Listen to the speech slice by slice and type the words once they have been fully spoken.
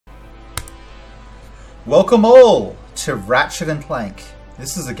Welcome all to Ratchet and Clank.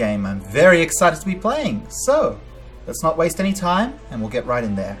 This is a game I'm very excited to be playing, so let's not waste any time and we'll get right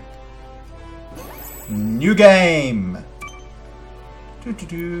in there. New game!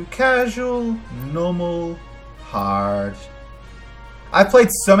 Casual, normal, hard. I've played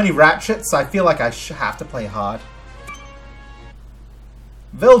so many Ratchets, so I feel like I have to play hard.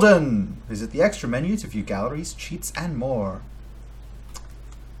 Vilden! Visit the extra menu to view galleries, cheats, and more.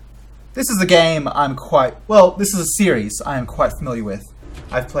 This is a game this is a series I am quite familiar with.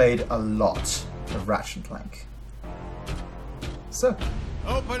 I've played a lot of Ratchet and Clank. So,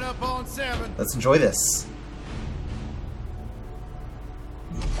 open up on 7. Let's enjoy this.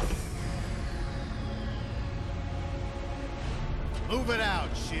 Move it out,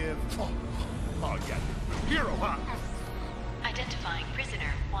 Shiv. Oh yeah, hero, huh? Identifying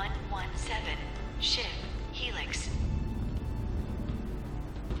prisoner 117, Shiv, Helix.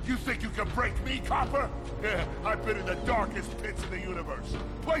 You think you can break me, copper? Yeah, I've been in the darkest pits in the universe.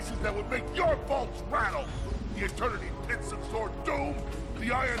 Places that would make your bolts rattle. The eternity pits of Sword Doom.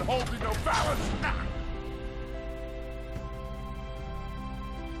 The iron holes in no balance. Ah.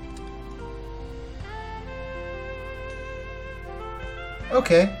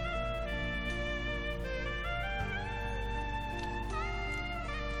 Okay.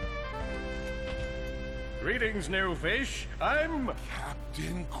 Greetings, new fish. I'm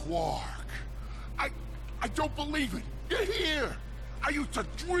Captain Quark. I don't believe it. You're here. I used to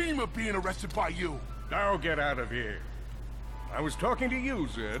dream of being arrested by you. Now get out of here. I was talking to you,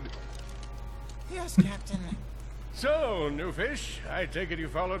 Zed. Yes, Captain. So, new fish, I take it you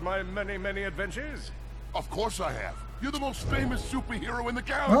followed my many, many adventures? Of course I have. You're the most famous superhero in the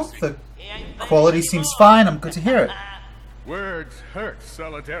Well, galaxy. the quality seems fine. I'm good to hear it. Words hurt,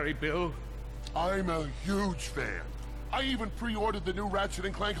 solitary Bill. I'm a huge fan. I even pre-ordered the new Ratchet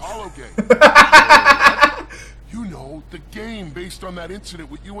and Clank holo game. You know, the game based on that incident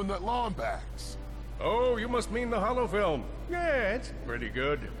with you and that lawn bags. Oh, you must mean the holo film. Yeah, it's pretty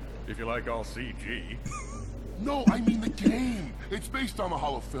good, if you like all CG. No, I mean the game. It's based on the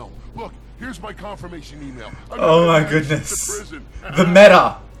holo film. Look, here's my confirmation email. Oh my goodness. The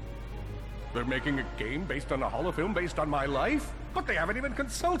meta. They're making a game based on a holo film based on my life? But they haven't even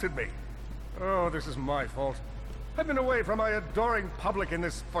consulted me. Oh, this is my fault. I've been away from my adoring public in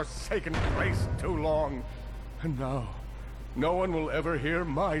this forsaken place too long. And now, no one will ever hear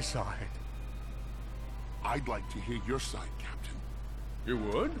my side. I'd like to hear your side, Captain. You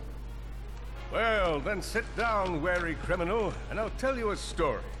would? Well, then sit down, wary criminal, and I'll tell you a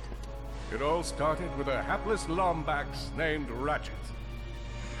story. It all started with a hapless lombax named Ratchet.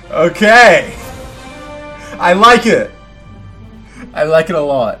 Okay. I like it. I like it a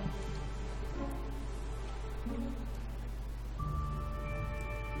lot.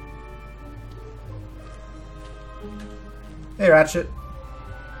 Hey, Ratchet.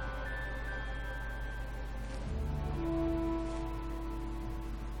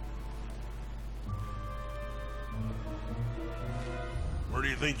 Where do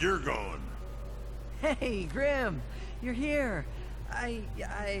you think you're going? Hey, Grim, you're here.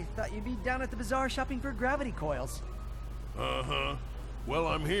 I thought you'd be down at the bazaar shopping for gravity coils. Uh-huh. Well,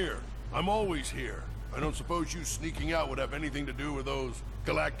 I'm here. I'm always here. I don't suppose you sneaking out would have anything to do with those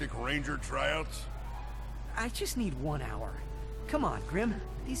Galactic Ranger tryouts? I just need 1 hour. Come on, Grim.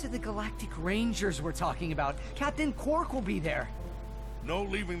 These are the Galactic Rangers we're talking about. Captain Quark will be there. No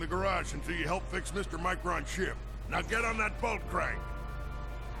leaving the garage until you help fix Mr. Micron's ship. Now get on that bolt crank.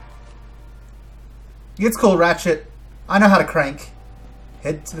 It's cool, Ratchet. I know how to crank.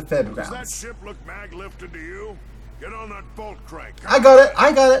 Head to the Does that fairgrounds. ship look mag-lifted to you? Get on that bolt crank. I got it.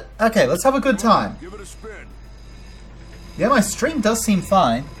 I got it. Okay, let's have a good time. Give it a spin. Yeah, my stream does seem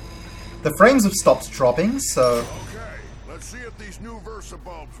fine. The frames have stopped dropping, so... Okay, let's see if these new Versa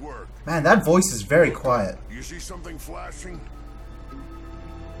bulbs work. Man, that voice is very quiet. You see something flashing?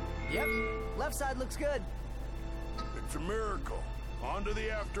 Yep, left side looks good. It's a miracle. Onto the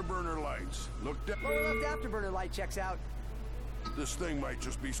afterburner lights. Look down. Lower left afterburner light checks out. This thing might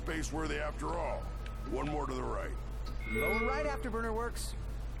just be space-worthy after all. One more to the right. Lower right afterburner works.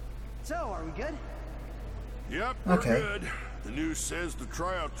 So, are we good? Yep, we're Okay. good. The news says the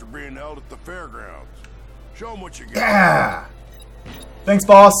tryouts are being held at the fairgrounds. Show them what you got. Yeah! Thanks,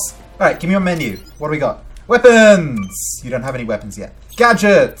 boss. Alright, give me your menu. What do we got? Weapons! You don't have any weapons yet.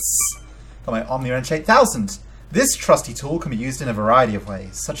 Gadgets! Got my Omni Wrench 8000. This trusty tool can be used in a variety of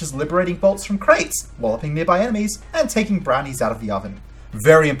ways, such as liberating bolts from crates, walloping nearby enemies, and taking brownies out of the oven.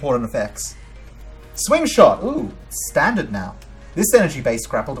 Very important effects. Swing shot! Ooh, standard now. This energy-based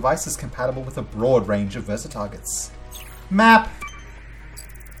grapple device is compatible with a broad range of Versa targets. Map!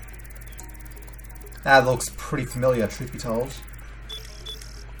 That looks pretty familiar, truth be told.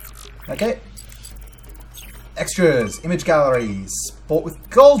 Okay. Extras, image galleries, bought with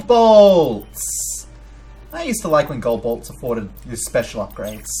gold bolts. I used to like when gold bolts afforded these special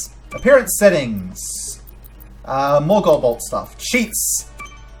upgrades. Appearance settings. More gold bolt stuff. Cheats.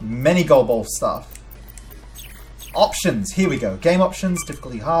 Many gold bolt stuff. Options. Here we go. Game options.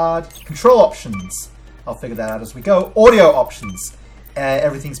 Difficulty hard. Control options. I'll figure that out as we go. Audio options.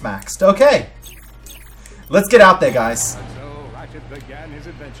 Everything's maxed. Okay. Let's get out there, guys. And so Ratchet began his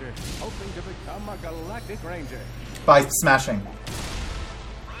adventure, hoping to become a galactic ranger. By smashing.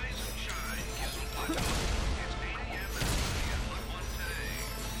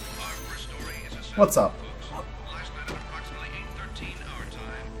 What's up? Last night at approximately 8:13 our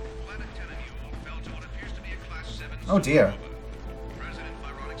time, Planet Tenebule fell to what appears to be a Class 7 Oh dear. President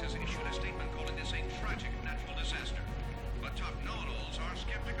Vironix has issued a statement calling this a tragic natural disaster. But top know-it-alls are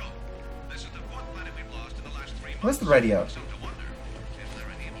skeptical. This is the fourth planet we've lost in the last 3 months. Where's the radio? Some to wonder, is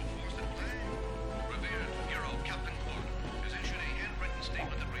there an evil force at play? Revered hero Captain Quark has issued a handwritten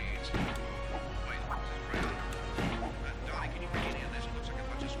statement that reads, wait, this is Brown? Donnie, can you read any of this? It looks like a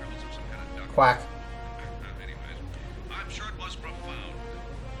bunch of scribbles of some kind of duck. Quack. Anyways, I'm sure it was profound.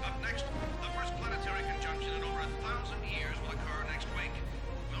 Up next, the first planetary conjunction in over 1,000 years will occur next week.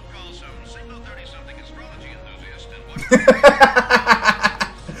 We'll call some single 30-something astrology enthusiast and watch.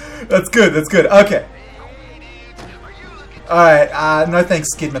 That's good, that's good. Okay. Alright, no thanks,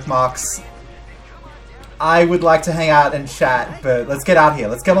 Skid McMarks. I would like to hang out and chat, but let's get out here.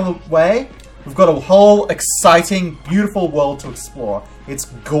 Let's get on the way. We've got a whole exciting, beautiful world to explore. It's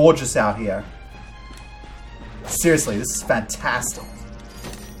gorgeous out here. Seriously, this is fantastic.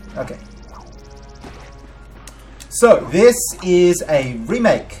 Okay. So, this is a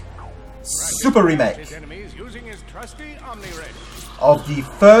remake. Super remake. His enemies using his trusty Omni-Wrench. Of the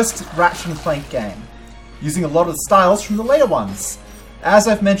first Ratchet and Clank game, using a lot of the styles from the later ones. As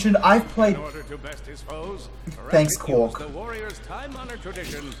I've mentioned, I've played... In order to best his foes, Thanks, Ratchet used Quark. the warrior's time-honored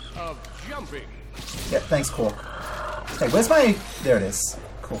tradition of jumping. Yeah, thanks, Quark. Hey, where's my... There it is.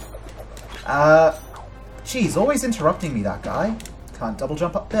 Cool. Geez, always interrupting me, that guy. Can't double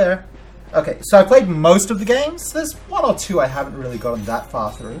jump up there. Okay, so I played most of the games. There's one or two I haven't really gotten that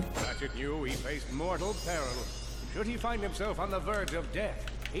far through. Ratchet knew he faced mortal peril. Should he find himself on the verge of death,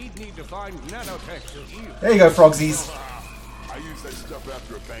 he'd need to find nanotech to heal. There you go, Frogsies. I used that stuff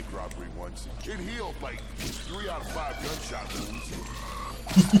after a bank robbery once. It healed like 3 out of 5 gunshot wounds.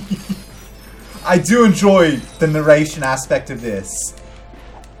 I do enjoy the narration aspect of this.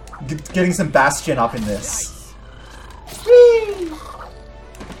 Getting some Bastion up in this. Whee!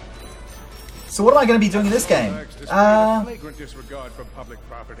 So what am I going to be doing in this game? Flagrant disregard for public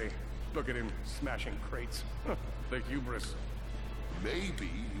property. Look at him smashing crates. The hubris. Maybe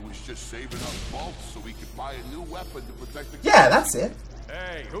he was just saving up vaults so he could buy a new weapon to protect the... Yeah, that's it.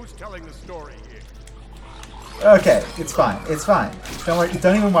 Hey, who's telling the story here? Okay, it's fine. It's fine. Don't worry.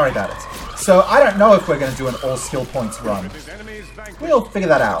 Don't even worry about it. So I don't know if we're going to do an all skill points run. With his enemies vanquished, We'll figure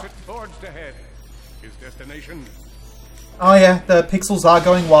that out. Ratchet forged ahead. His destination. Oh yeah, the pixels are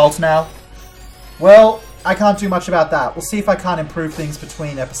going wild now. Well, I can't do much about that. We'll see if I can't improve things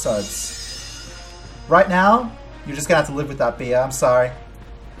between episodes. Right now, you're just going to have to live with that, Bia. I'm sorry.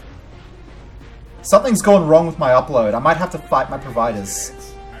 Something's gone wrong with my upload. I might have to fight my providers.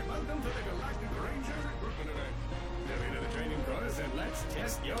 Welcome to the Galactic Ranger recruitment event. Step into the training course and let's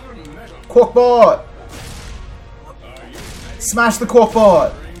test your metal. Corkboard! Smash the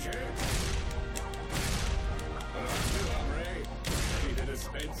corkboard! Ranger. Ready to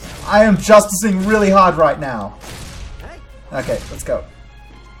dispense. I am justicing really hard right now. Okay, let's go.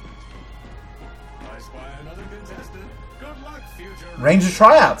 I spy another contestant. Good luck, future. Ranger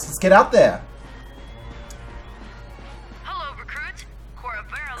tryouts. Let's get out there. Hello, recruit. Cora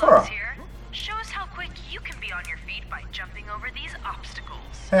Cora. Barrel's here. Show us how quick you can be on your feet by jumping over these obstacles.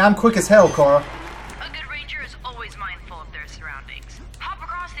 Hey, I'm quick as hell, Cora. A good ranger is always mindful of their surroundings. Hop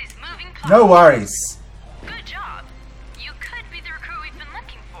across these moving No platforms. worries. Good job. You could be the recruit we've been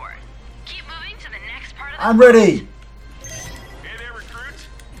looking for. Keep moving to the next part of the I'm ready. Hey there, recruits.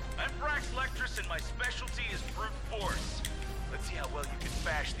 I'm Brax Lectress, and my specialty is brute force. Let's see how well you can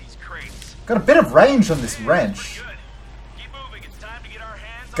bash these crates. Got a bit of range on this wrench. Good. Keep moving. It's time to get our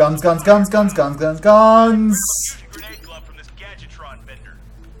hands Guns, guns, guns, guns, guns, guns, guns. fusion grenade glove from this Gadgetron vendor.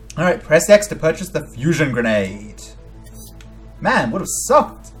 Alright, press X to purchase the fusion grenade. Man, would have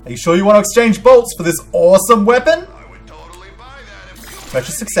sucked. Are you sure you want to exchange bolts for this awesome weapon? I would totally buy that if you...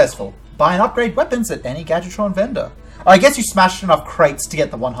 Purchase successful. Buy and upgrade weapons at any Gadgetron vendor. Oh, I guess you smashed enough crates to get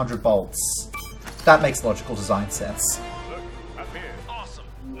the 100 bolts. That makes logical design sense. Look, up here. Awesome.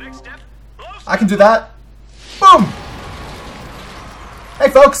 Next step, blow I can do that. Boom! Hey,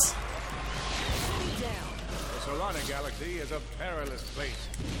 folks! The Solana Galaxy is a perilous place,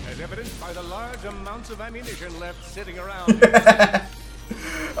 as evidenced by the large amounts of ammunition left sitting around.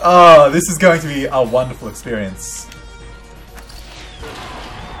 Oh, this is going to be a wonderful experience.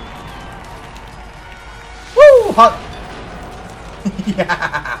 Woo! Hot!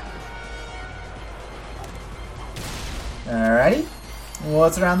 Yeah! Alrighty.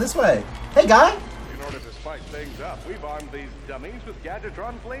 What's around this way? Hey, guy! In order to spice things up, we've armed these dummies with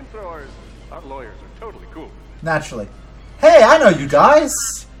Gadgetron flamethrowers. Our lawyers are totally cool. Naturally. Hey, I know you guys!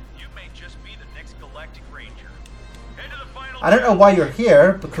 You may just be the next Galactic Ranger. Head to the final I don't know why you're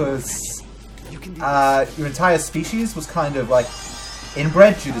here, because You can do your entire species was kind of like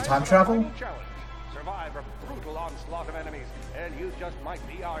inbred due to time travel. Challenge. Survive a brutal onslaught of enemies, and you just might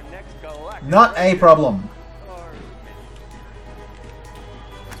be our next Galactic Not a problem. Or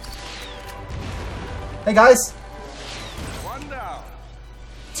Hey, guys! one down.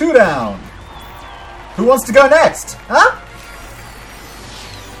 2 down! Who wants to go next? Huh?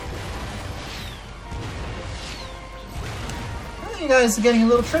 I think you guys are getting a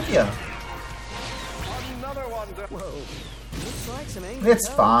little trickier. Another one down. Whoa. Looks like some angry It's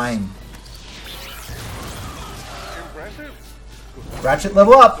toes. fine. Impressive. Ratchet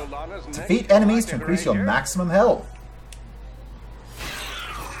level up. Solana's next Defeat enemies to Galactic increase your Ranger. maximum health.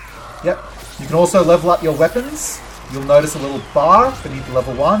 Yep. You can also level up your weapons. You'll notice a little bar beneath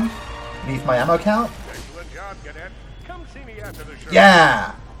level 1, beneath my ammo count. Excellent job, Cadet. Come see me after the show.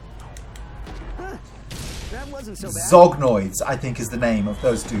 Yeah! Huh. That wasn't so bad. Zognoids, I think, is the name of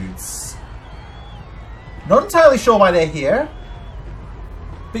those dudes. Not entirely sure why they're here.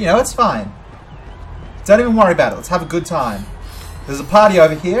 But, you know, it's fine. Don't even worry about it. Let's have a good time. There's a party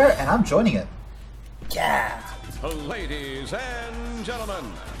over here, and I'm joining it. Yeah! Ladies and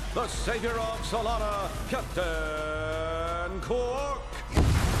gentlemen, the savior of Solana, Captain Quark.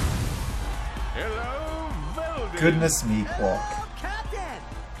 Hello, Veldy. Goodness me, Quark. Oh, Captain!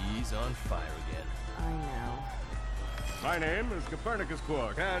 He's on fire again. I know. My name is Copernicus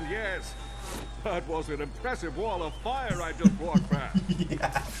Quark, and yes, that was an impressive wall of fire I just walked past.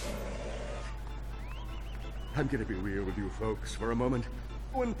 Yeah. I'm gonna be real with you folks for a moment.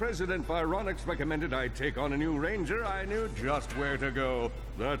 When President Vironix recommended I take on a new ranger, I knew just where to go.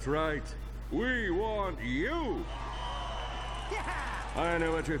 That's right. We want you. I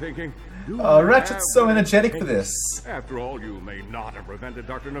know what you're thinking. Ratchet's so energetic for this. After all, you may not have prevented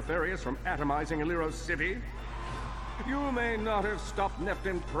Dr. Nefarious from atomizing Aliros City. You may not have stopped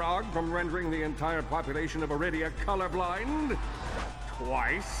Neptune Prague from rendering the entire population of Iridia colorblind.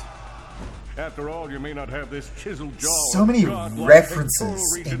 Twice. After all, you may not have this chiseled jaw. So many godlike references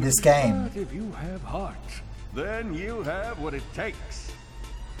pectoral region, in this game. But if you have heart, then you have what it takes.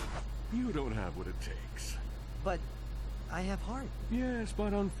 You don't have what it takes. But I have heart. Yes,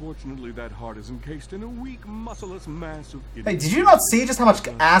 but unfortunately that heart is encased in a weak, muscleless mass of Hey, did you not see just how much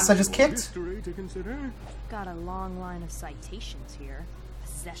ass I just kicked? history to consider. Got a long line of citations here.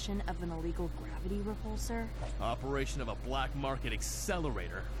 Possession of an illegal gravity repulsor. Operation of a black market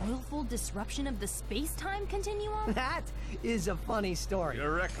accelerator. Willful disruption of the space-time continuum. That is a funny story.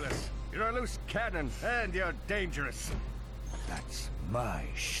 You're reckless. You're a loose cannon, and you're dangerous. That's my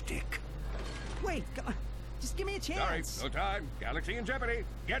shtick. Wait, just give me a Sorry, chance. no time. Galaxy in jeopardy.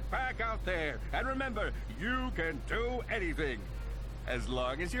 Get back out there. And remember, you can do anything. As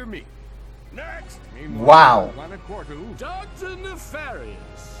long as you're me. Next! Meanwhile, Wow. Planet Quartu. Dr.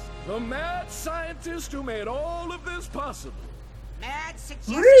 Nefarious, the mad scientist who made all of this possible. Mad suggests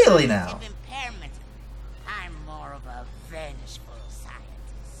Really now? cognitive impairment. I'm more of a vengeful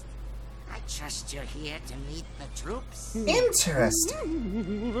scientist. I trust you're here to meet the troops.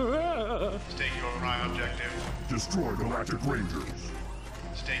 Interesting. State your prime objective. Destroy Galactic Rangers.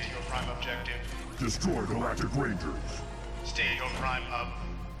 State your prime objective. Destroy Galactic Rangers. State your prime hub.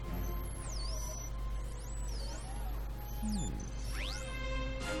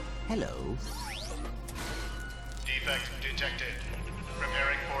 Hello. Defect detected.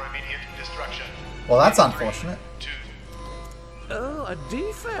 Preparing for immediate destruction. Well, that's unfortunate. 2. Oh, a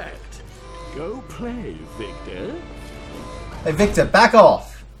defect. Go play, Victor. Hey, Victor, back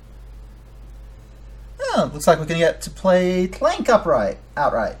off. Oh, looks like we're going to get to play Clank outright.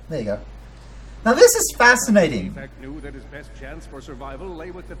 There you go. Now, this is fascinating. Defect knew that his best chance for survival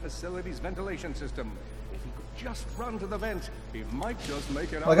lay with the facility's ventilation system. If he could just run to the vent, he might just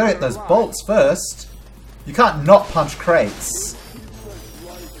make it out. Well, I gotta get there those alive. bolts first. You can't not punch crates.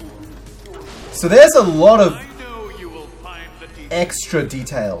 So there's a lot of I know you will find the defect. extra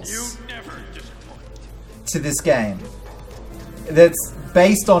details You never disappoint. to this game. That's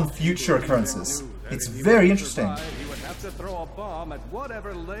based on future occurrences. It's very interesting. He would have to throw a bomb at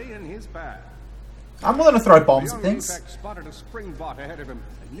whatever lay in his path. I'm willing to throw bombs The at young things. prefect spotted a spring bot ahead of him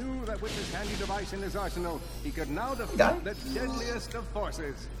and knew that with this handy device in his arsenal, he could now defeat the deadliest of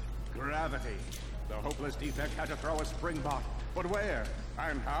forces, gravity. The hopeless defect had to throw a spring bot, but where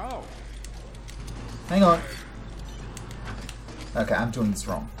and how? Hang on. Okay, I'm doing this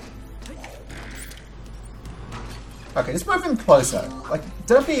wrong. Okay, just move him closer. Like,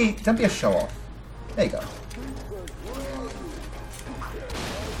 don't be a show off. There you go.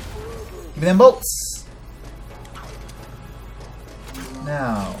 Give me them bolts.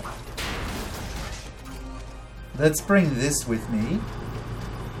 Now, let's bring this with me,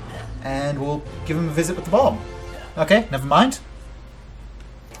 and we'll give him a visit with the bomb. Okay, never mind.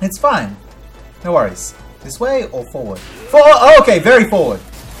 It's fine. No worries. This way or forward? Oh, okay, very forward.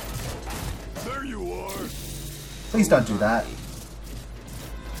 There you are. Please don't do that.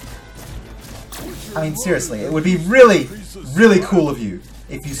 I mean, seriously, it would be really, really cool of you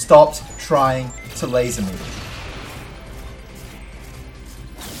if you stopped trying to laser me.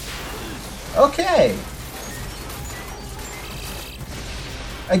 Okay.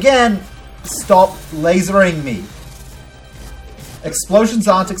 Again, stop lasering me. Explosions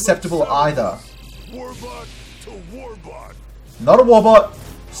aren't acceptable either. Warbot to Warbot. Not a warbot,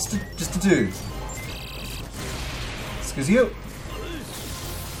 just a dude. Excuse you.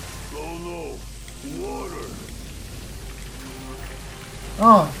 Oh no, water.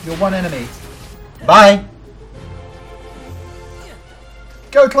 Oh, you're one enemy. Bye.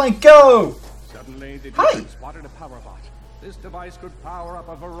 Go, Clank, go! Suddenly, the Hi. defect spotted a power bot. This device could power up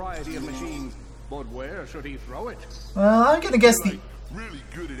a variety of machines, but where should he throw it? Well, I'm gonna guess the... Really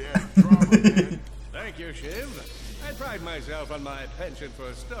good at adding drama, man. Thank you, Shiv. I pride myself on my penchant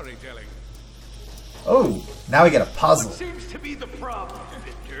for storytelling. Oh, now we get a puzzle. Seems to be the problem,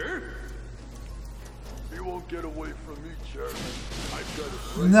 Victor. You won't get away from me, Chairman. I've got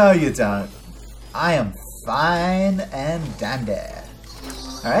it right. No, you don't. I am fine and dandy.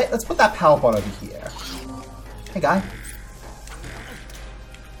 Alright, let's put that power bot over here. Hey, guy.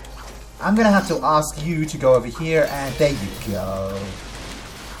 I'm gonna have to ask you to go over here, and there you go.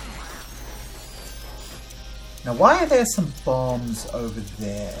 Now, why are there some bombs over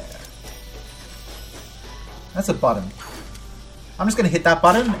there? That's a button. I'm just gonna hit that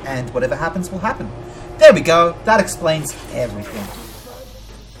button, and whatever happens will happen. There we go. That explains everything.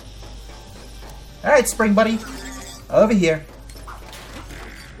 Alright, Spring Buddy. Over here.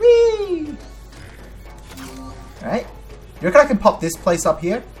 Whee! Alright. You reckon I can pop this place up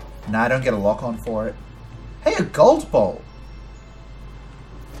here? Nah, I don't get a lock on for it. Hey, a gold bowl.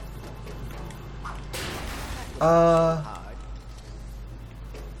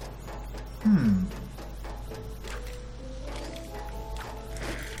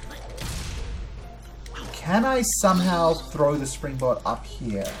 Can I somehow throw the springboard up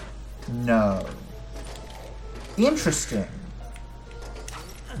here? No. Interesting.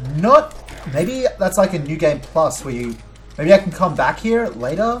 Not... Maybe that's like a New Game Plus where you... Maybe I can come back here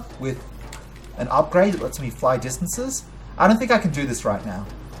later with an upgrade that lets me fly distances. I don't think I can do this right now.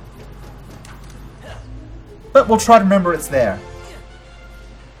 But we'll try to remember it's there.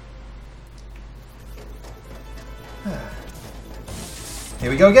 Here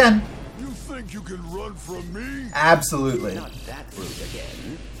we go again. You think you can run from me? Absolutely. Not that brute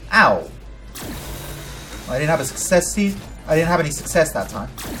again. Ow. I didn't have a success. I didn't have any success that time.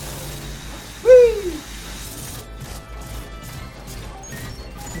 Whee!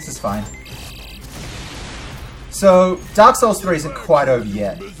 This is fine. So, Dark Souls 3 isn't quite over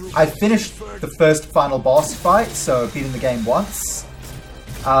yet. I finished the first final boss fight, so beating the game once.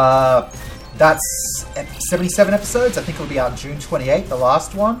 That's 77 episodes. I think it'll be out June 28th, the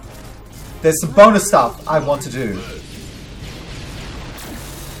last one. There's some bonus stuff I want to do.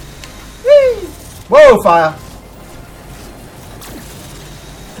 Whee! Whoa, fire!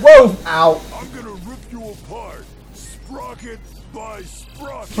 Whoa! Ow! I'm gonna rip you apart, sprocket by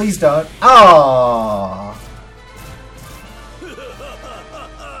sprocket. Please don't. Aww.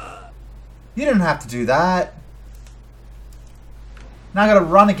 You didn't have to do that. Now I gotta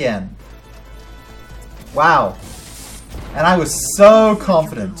run again. Wow. And I was so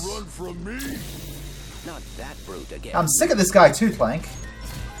confident. Run from me? Not that brute again. I'm sick of this guy too, Clank.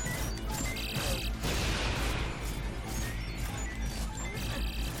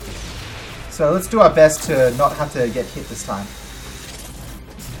 So let's do our best to not have to get hit this time.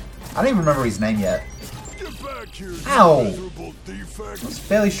 I don't even remember his name yet. Get back here, Ow! you miserable defect. I was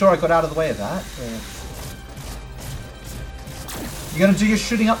fairly sure I got out of the way of that. You gonna do your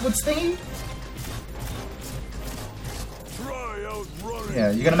shooting upwards thingy? Try outrunning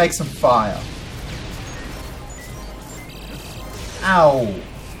Yeah, you're gonna make some fire. Ow.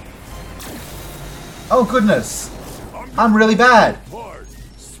 Oh goodness. I'm really bad.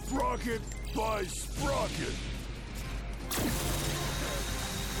 Sprocket by sprocket.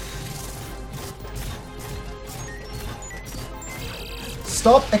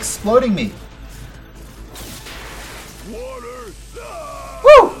 Stop exploding me. Water.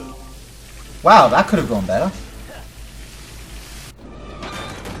 Woo! Wow, that could have gone better.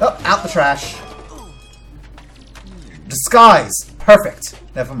 Oh, out the trash. Disguise! Perfect.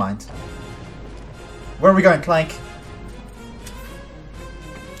 Never mind. Where are we going, Clank?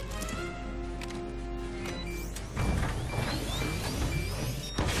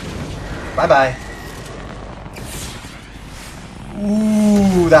 Bye-bye.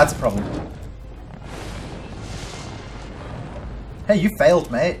 Ooh, that's a problem. Hey, you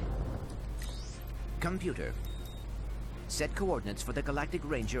failed, mate. Computer. Set coordinates for the Galactic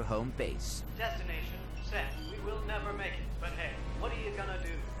Ranger home base. Destination set. We will never make it, but hey, what are you gonna do?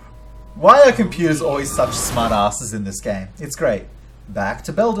 Why are computers always such smart asses in this game? It's great. Back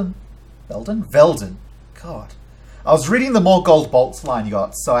to Belden. Belden? Velden. God. I was reading the more gold bolts line you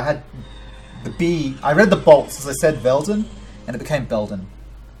got, so I had the B. I read the bolts as I said Velden, and it became Belden.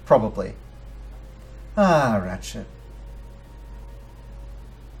 Probably. Ah, Ratchet.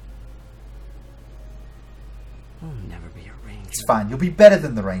 I'll never be a ranger. It's fine. You'll be better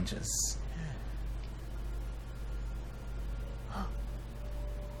than the Rangers.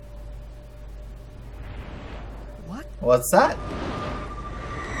 What? What's that?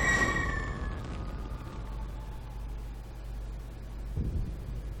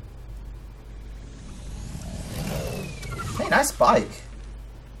 Hey, nice bike.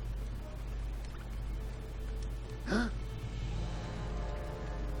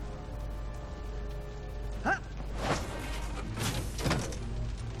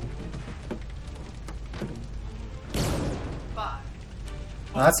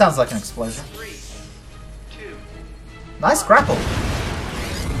 Well, that sounds like an explosion. 3, 2. Nice grapple.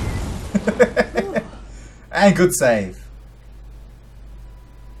 And good save.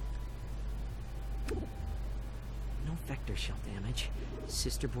 No vector shell damage.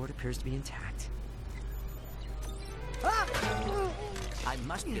 Sister board appears to be intact. I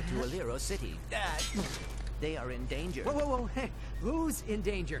must get to Alero City. They are in danger. Whoa, whoa, whoa. Hey, who's in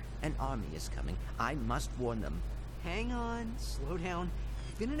danger? An army is coming. I must warn them. Hang on. Slow down.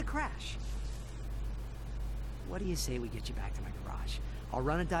 You've been in a crash. What do you say we get you back to my garage? I'll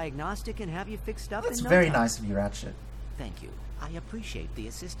run a diagnostic and have you fixed up That's in no very time. nice of you, Ratchet. Thank you. I appreciate the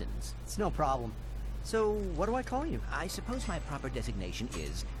assistance. It's no problem. So, what do I call you? I suppose my proper designation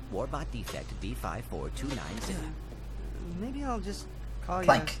is Warbot Defect B54290. Maybe I'll just call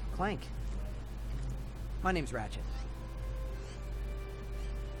Clank. you Clank. My name's Ratchet.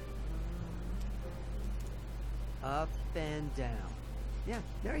 Up and down. Yeah,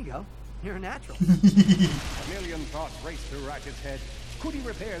 there you go. You're a natural. A million thoughts raced through Ratchet's head. Could he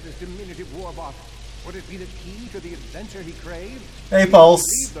repair this diminutive warbot? Would it be the key to the adventure he craved? Hey, Pulse.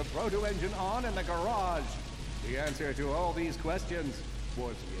 Leave the proto engine on in the garage. The answer to all these questions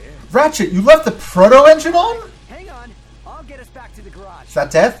was yes. Ratchet, you left the proto engine on? Hang on. I'll get us back to the garage. Is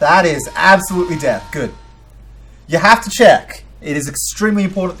that death? That is absolutely death. Good. You have to check. It is extremely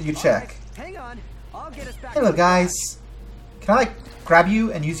important that you check. Right, hang on. I'll get us back. Hello, guys. Can I, like, grab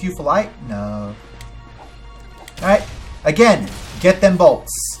you and use you for light? No. Alright. Again, get them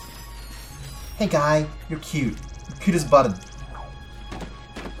bolts. Hey, guy. You're cute. You're cute as a button.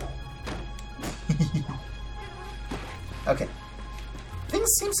 Okay. Things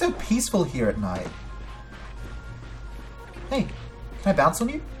seem so peaceful here at night. Hey, can I bounce on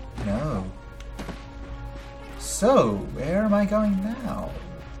you? No. So, where am I going now?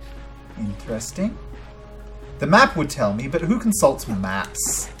 Interesting. The map would tell me, but who consults with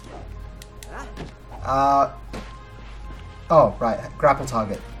maps? Oh, right. Grapple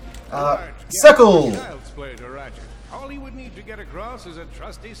target. Circle! Child's play to Ratchet. All he would need to get across is a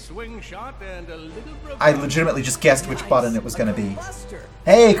trusty swing shot and a little... I legitimately just guessed which button it was going to be.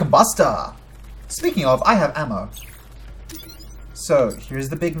 Hey, Combustor! Speaking of, I have ammo. So, here's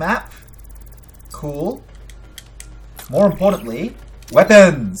the big map. Cool. More importantly,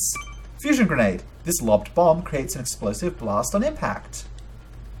 weapons! Fusion grenade. This lobbed bomb creates an explosive blast on impact.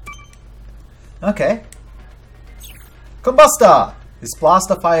 Okay. Combustor! This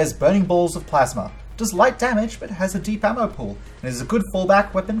blaster fires burning balls of plasma. Does light damage, but has a deep ammo pool, and is a good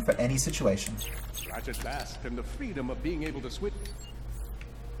fallback weapon for any situation. Ratchet basked in the freedom of being able to switch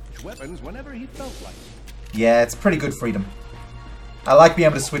weapons whenever he felt like it. Yeah, it's pretty good freedom. I like being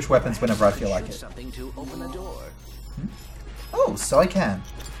able to switch weapons whenever I feel like it. Something to open a door. Oh, so I can.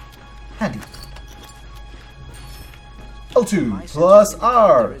 Handy. L2 plus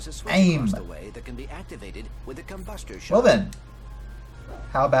R. Aim. That can be activated with a combustor shot. Well then.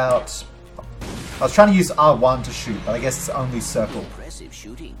 How about... I was trying to use R1 to shoot, but I guess it's only circle. Impressive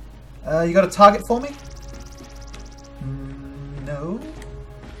shooting. You got a target for me? No.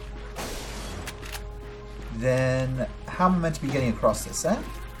 Then how am I meant to be getting across this, eh?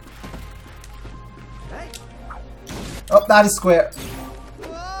 Oh, that is square.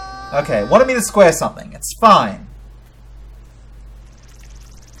 Okay, wanted me to square something. It's fine.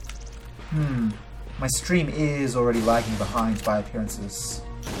 My stream is already lagging behind by appearances.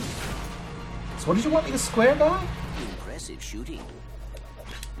 So what did you want me to square, guy? Impressive shooting.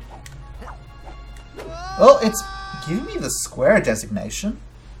 Well, it's giving me the square designation.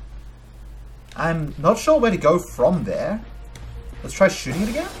 I'm not sure where to go from there. Let's try shooting it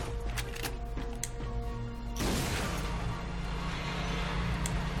again.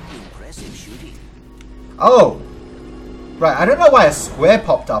 Impressive shooting. Oh! Right, I don't know why a square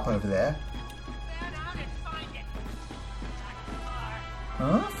popped up over there.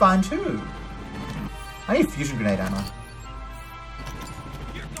 Huh? Fine too. I need fusion grenade ammo.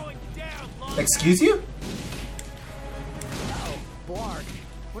 Excuse you? Oh, Blarg.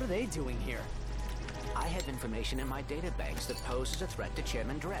 What are they doing here? I have information in my databanks that poses a threat to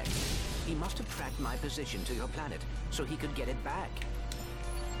Chairman Drek. He must have tracked my position to your planet, so he could get it back.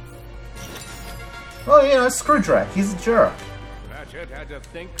 Well, you know, screw Drek. He's a jerk. Ratchet had to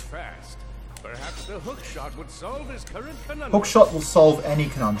think fast. Perhaps the hookshot would solve his current conundrum. Hookshot will solve any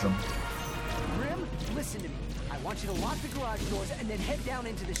conundrum. Grim, listen to me. I want you to lock the garage doors and then head down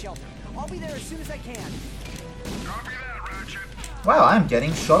into the shelter. I'll be there as soon as I can. Copy that, Ratchet. Wow, I'm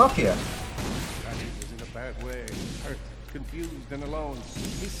getting shot up here. Ratchet is in a bad way. Hurt, confused, and alone.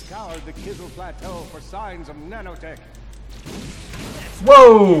 He scoured the Kizzle Plateau for signs of nanotech.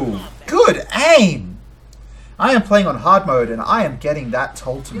 Whoa! Good aim! I am playing on hard mode and I am getting that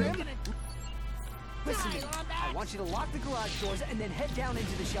told to me. Listen to me. I want you to lock the garage doors and then head down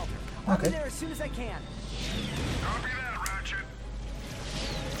into the shelter. I'll be there as soon as I can. Copy that, Ratchet.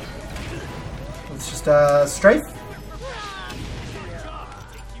 Let's just strafe.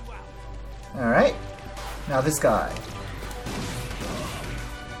 Alright. Now this guy.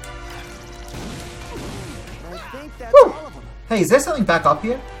 I think that's Woo! all of them. Hey, is there something back up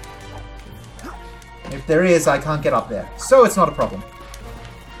here? If there is, I can't get up there. So it's not a problem.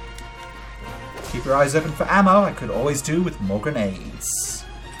 Keep your eyes open for ammo. I could always do with more grenades.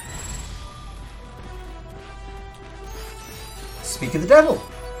 Speak of the devil.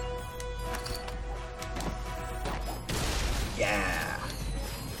 Yeah.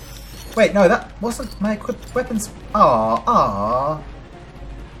 Wait, no, that wasn't my equipped weapons. Ah.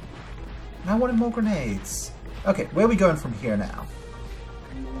 I wanted more grenades. Okay, where are we going from here now?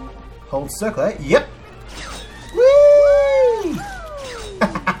 Hold circle, eh? Yep. Whee!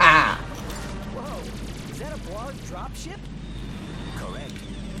 Whoa, is that a Blarg dropship? Correct.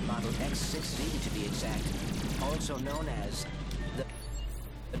 Model X-6Z to be exact. Also known as the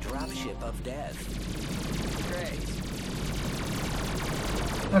dropship of death. Great.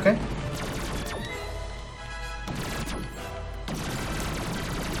 Okay.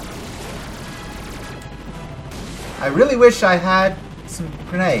 I really wish I had some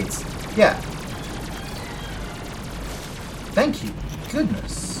grenades. Yeah. Thank you.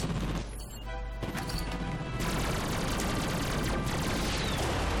 Goodness.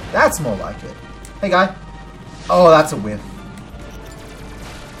 That's more like it. Hey, guy. Oh, that's a whiff.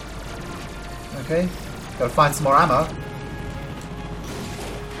 Okay. Gotta find some more ammo.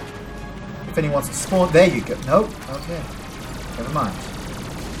 If anyone wants to spawn... There you go. Nope. Okay. Never mind.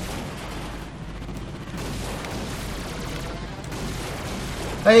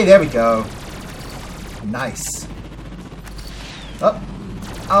 Hey, there we go. Nice. Oh.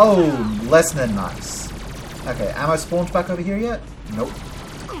 Oh, less than nice. Okay, ammo spawned back over here yet? Nope.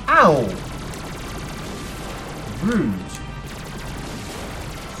 Ow! Rude.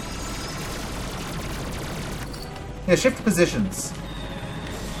 Yeah, shift positions.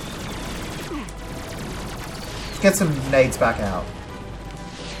 Get some nades back out.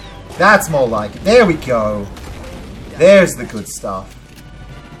 That's more like it. There we go. There's the good stuff.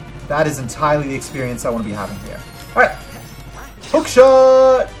 That is entirely the experience I want to be having here. Alright.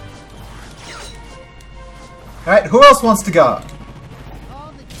 Hookshot! Alright, who else wants to go?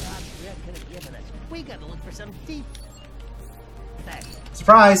 All the jobs Red could have given us. We gotta look for some deep...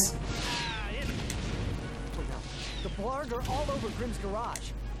 Surprise! The Blarg are all over Grim's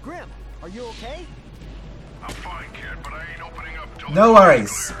garage. Grim, are you okay? I'm fine, kid, but I ain't opening up till... No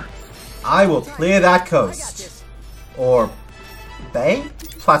worries. I will clear that coast. Or Bay?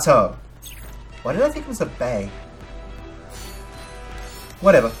 Plateau. Why did I think it was a bay?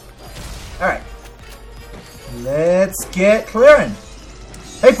 Whatever. Alright. Let's get clearing.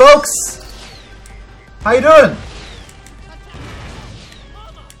 Hey folks! How you doing?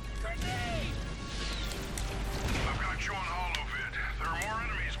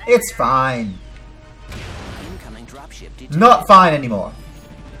 It's fine. Incoming dropship detected. Not fine anymore.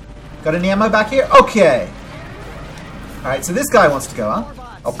 Got any ammo back here? Okay. Alright, so this guy wants to go,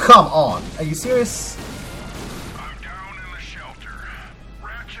 huh? Oh, come on. Are you serious? I'm down in the shelter.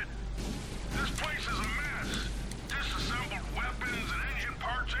 Ratchet, this place is a mess. Disassembled weapons and engine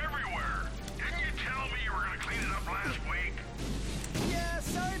parts everywhere. Didn't you tell me you were going to clean it up last week? Yeah,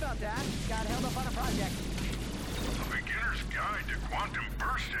 sorry about that. Got held up on a project. A beginner's guide to quantum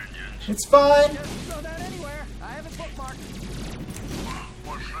burst engines. It's fine. Just throw that anywhere. I have it bookmarked.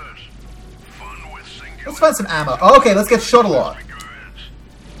 What's this? Fun with singular. Let's find some ammo. Oh, okay, let's get shot a lot.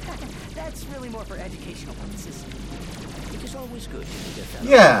 That's really more for educational purposes. It is always good to meet a fellow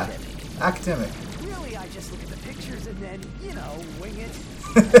Yeah. academic. Academic. Really, I just look at the pictures and then, you know, wing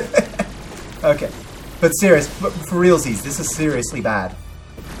it. Okay. But serious, for realsies, this is seriously bad.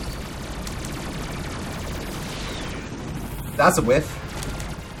 That's a whiff.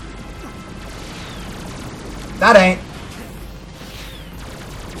 That ain't.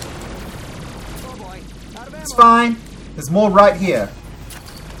 Oh boy, out of ammo. It's fine. There's more right here.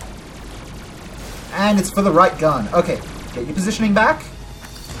 And it's for the right gun. Okay, get your positioning back.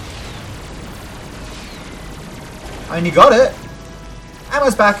 I mean, you got it.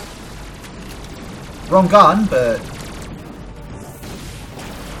 Ammo's back. Wrong gun, but...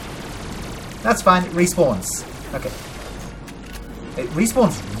 that's fine, it respawns. Okay. It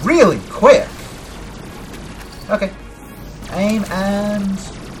respawns really quick. Okay. Aim and...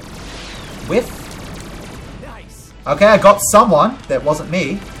 whiff. Nice. Okay, I got someone that wasn't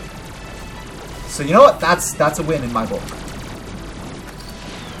me. So you know what? That's a win in my book.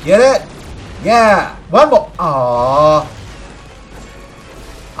 Get it? Yeah! One more! Aww.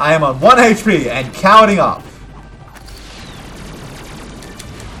 I am on 1 HP and counting up.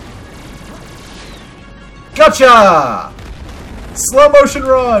 Gotcha! Slow motion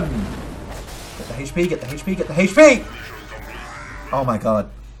run! Get the HP, get the HP, get the HP! Oh my god.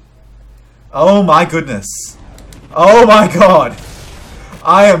 Oh my goodness. Oh my god.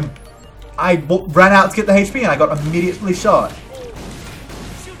 I ran out to get the HP and I got immediately shot.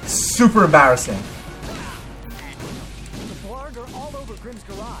 Super embarrassing. The Blarg are all over Grimm's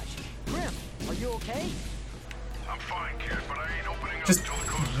garage. Grimm, are you okay? I'm fine, kid, but I ain't opening Just, up till it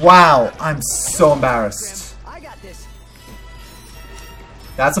goes. wow, I'm so embarrassed. Grimm, I got this.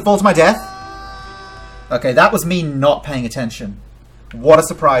 That's a fall to my death. Okay, that was me not paying attention. What a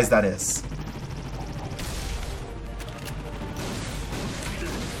surprise that is.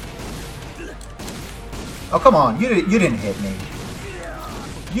 Oh, come on. You didn't hit me.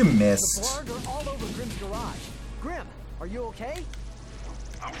 You The missed. Blarg are all over Grimm's garage. Grimm, are you okay?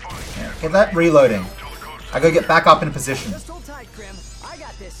 I'm fine, Yeah, kid. get that reloading. Till it goes. I gotta get back up in position. Just hold tight, Grimm. I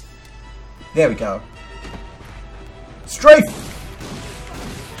got this. There we go. Strafe!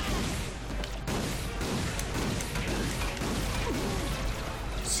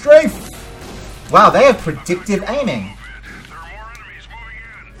 Strafe! Wow, they have predictive aiming. There are more enemies moving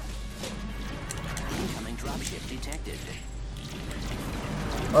in. Incoming dropship detected.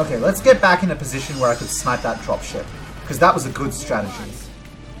 Okay, let's get back in a position where I could snipe that dropship. Because that was a good strategy.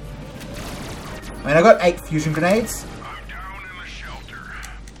 I mean, I got 8 fusion grenades. I'm down in the shelter.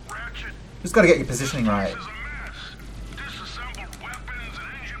 Ratchet, Just gotta get your positioning right. this is a mess. Disassembled weapons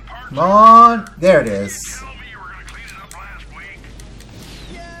and engine parts. Come on! There it is. Tell me you were gonna clean it up last week.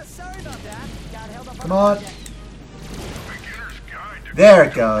 Yeah, sorry about that. Got held up Come a on. project. Beginner's guide to There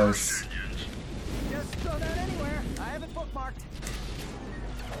it goes. engines. Just throw that anywhere. I have it bookmarked.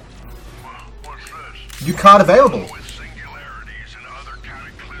 What's this? New card available. With singularities and other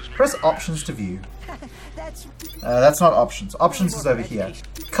cataclysmic. Press options to view. That's That's not options. Options is over here.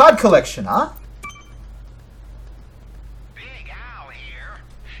 Card collection, huh? Big Al here.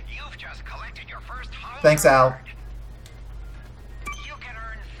 You've just collected your first holo Thanks, Al. card. You can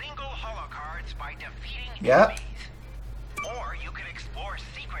earn single holo cards by defeating Yeah. enemies. Or you can explore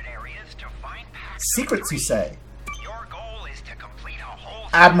secret areas to find packs of Secrets, you treasure. say? Your goal is to complete a whole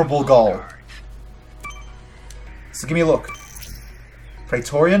Admirable set of goal. cards. So give me a look.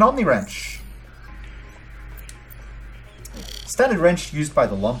 Praetorian Omni Wrench. Standard wrench used by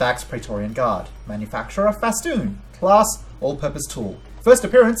the Lombax Praetorian Guard. Manufacturer Fastoon. Class all-purpose tool. First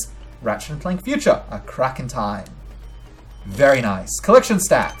appearance Ratchet and Clank Future. A crack in time. Very nice. Collection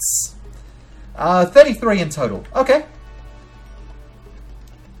stats. 33 in total. Okay.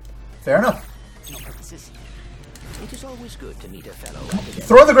 Fair enough. No purposes. It is always good to meet a fellow academic.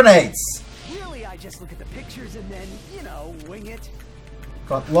 Throw the grenades! Really, I just look at the pictures and then, you know, wing it.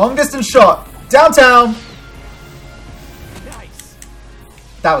 Got long distance shot. Downtown! Nice.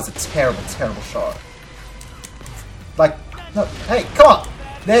 That was a terrible, terrible shot. Like, no, hey, come on!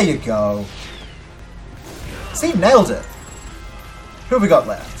 There you go. See, nailed it. Who have we got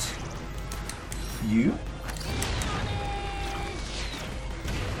left? You?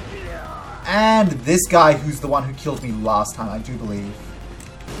 And this guy who's the one who killed me last time, I do believe.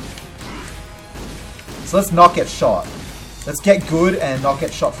 So let's not get shot. Let's get good and not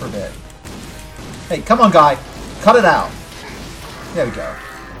get shot for a bit. Hey, come on, guy. Cut it out. There we go.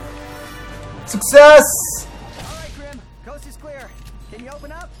 Success! Alright, Grim. Coast is clear. Can you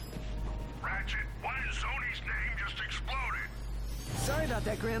open up? Ratchet, why is Zony's name just exploded? Sorry about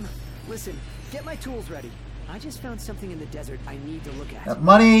that, Grim. Listen, get my tools ready. I just found something in the desert I need to look at. That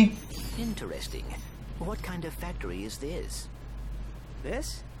money. Interesting. What kind of factory is this?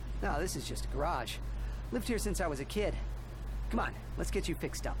 This? No, this is just a garage. Lived here since I was a kid. Come on, let's get you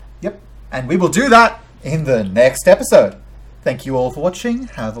fixed up. Yep. And we will do that in the next episode. Thank you all for watching.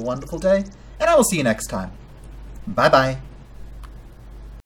 Have a wonderful day. And I will see you next time. Bye-bye.